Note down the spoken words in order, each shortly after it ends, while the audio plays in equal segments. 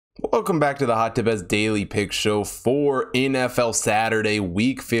Welcome back to the Hot Tip Best Daily Pick Show for NFL Saturday,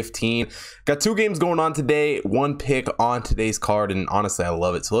 Week 15. Got two games going on today, one pick on today's card, and honestly, I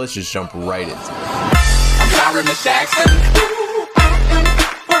love it. So let's just jump right into it.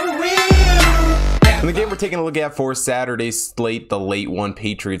 In the game we're taking a look at for Saturday's slate, the late one,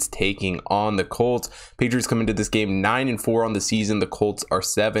 Patriots taking on the Colts. Patriots come into this game 9-4 on the season. The Colts are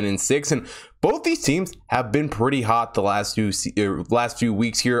 7-6, and both these teams have been pretty hot the last few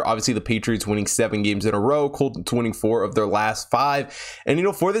weeks here. Obviously, the Patriots winning 7 games in a row, Colts winning 4 of their last 5.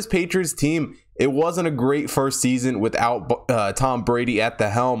 And for this Patriots team, it wasn't a great first season without Tom Brady at the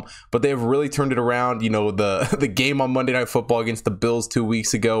helm, but they have really turned it around. The game on Monday Night Football against the Bills 2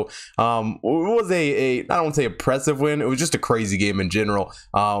 weeks ago was I don't want to say impressive win. It was just a crazy game in general.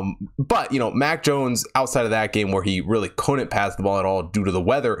 But Mac Jones, outside of that game where he really couldn't pass the ball at all due to the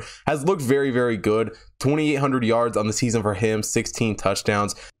weather, has looked very, very good. 2,800 yards on the season for him, 16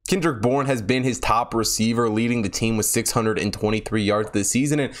 touchdowns. Kendrick Bourne has been his top receiver, leading the team with 623 yards this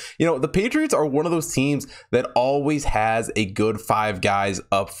season. And, the Patriots are one of those teams that always has a good 5 guys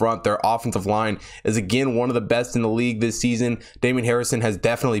up front. Their offensive line is, again, one of the best in the league this season. Damian Harrison has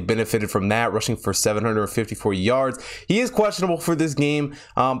definitely benefited from that, rushing for 754 yards. He is questionable for this game,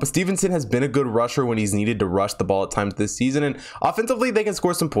 but Stevenson has been a good rusher when he's needed to rush the ball at times this season. And offensively, they can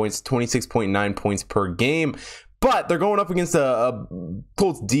score some points, 26.9 points per game. But they're going up against a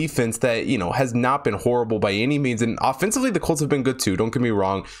Colts defense that, has not been horrible by any means. And offensively, the Colts have been good too. Don't get me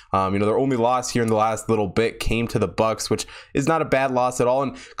wrong. Their only loss here in the last little bit came to the Bucs, which is not a bad loss at all.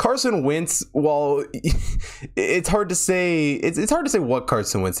 And Carson Wentz, well, it's hard to say. It's hard to say what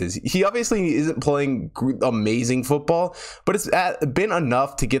Carson Wentz is. He obviously isn't playing amazing football, but it's been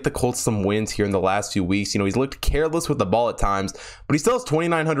enough to get the Colts some wins here in the last few weeks. He's looked careless with the ball at times, but he still has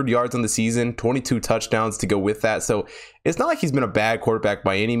 2,900 yards on the season, 22 touchdowns to go with that. So it's not like he's been a bad quarterback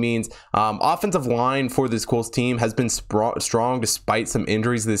by any means. Offensive line for this Colts team has been strong despite some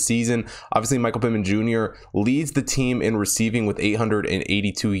injuries this season. Obviously, Michael Pittman Jr. leads the team in receiving with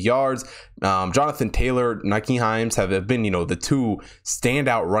 882 yards. Jonathan Taylor, Nike Himes have been, the two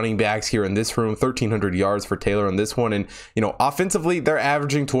standout running backs here in this room. 1,300 yards for Taylor in this one. And, offensively, they're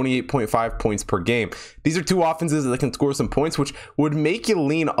averaging 28.5 points per game. These are two offenses that can score some points, which would make you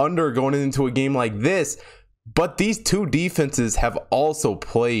lean under going into a game like this. But these two defenses have also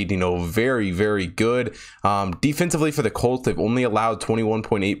played, very, very good. Defensively for the Colts, they've only allowed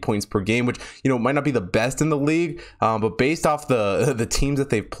 21.8 points per game, which, might not be the best in the league. But based off the teams that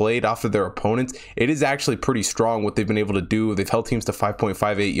they've played off of their opponents, it is actually pretty strong what they've been able to do. They've held teams to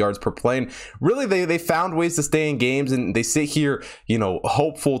 5.58 yards per play. And really, they found ways to stay in games, and they sit here,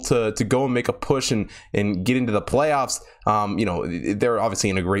 hopeful to go and make a push and get into the playoffs. They're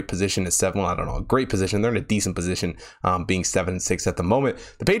obviously in a great position at 7. Well, I don't know, a great position. They're in a decent position, being 7-6 at the moment.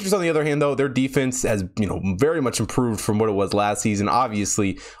 The Patriots, on the other hand, though, their defense has, very much improved from what it was last season.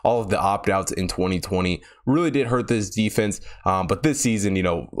 Obviously, all of the opt-outs in 2020 really did hurt this defense. But this season,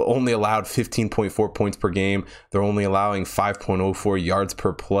 only allowed 15.4 points per game. They're only allowing 5.04 yards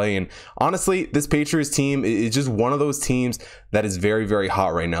per play. And honestly, this Patriots team is just one of those teams that is very, very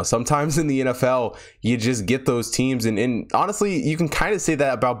hot right now. Sometimes in the NFL, you just get those teams. And honestly, you can kind of say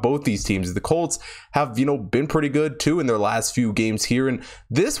that about both these teams. The Colts have, been pretty good too in their last few games here. And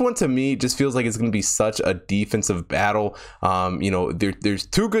this one, to me, just feels like it's going to be such a defensive battle. There's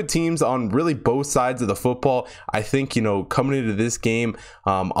two good teams on really both sides of the football. I think, coming into this game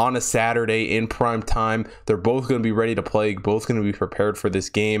on a Saturday in prime time, they're both going to be ready to play, both going to be prepared for this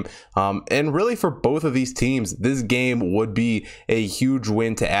game. And really for both of these teams, this game would be a huge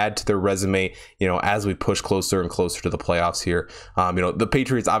win to add to their resume, as we push closer and closer to the playoffs here. The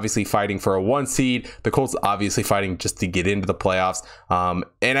Patriots obviously fighting for a 1 seed, the Colts obviously fighting just to get into the playoffs.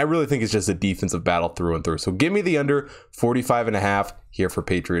 And I really think it's just a defensive battle through and through. So give me the under 45.5 here for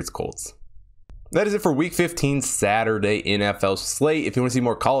Patriots Colts. That is it for Week 15 Saturday NFL slate. If you want to see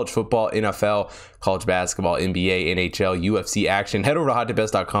more college football, NFL, college basketball, NBA, NHL, UFC action, head over to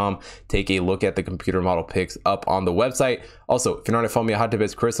hottipbest.com. Take a look at the computer model picks up on the website. Also, if you're not already following me at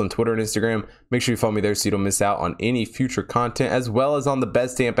hottipbestchris on Twitter and Instagram, make sure you follow me there so you don't miss out on any future content, as well as on the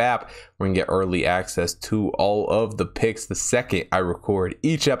BetStamp app, where you can get early access to all of the picks the second I record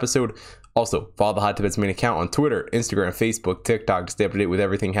each episode. Also, follow the Hot Tip Bets main account on Twitter, Instagram, Facebook, TikTok to stay up to date with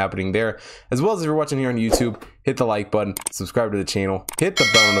everything happening there. As well as if you're watching here on YouTube, hit the like button, subscribe to the channel, hit the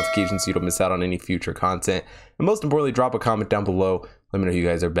bell notification so you don't miss out on any future content. And most importantly, drop a comment down below. Let me know who you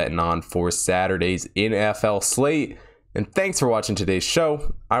guys are betting on for Saturday's NFL slate. And thanks for watching today's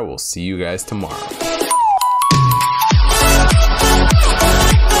show. I will see you guys tomorrow.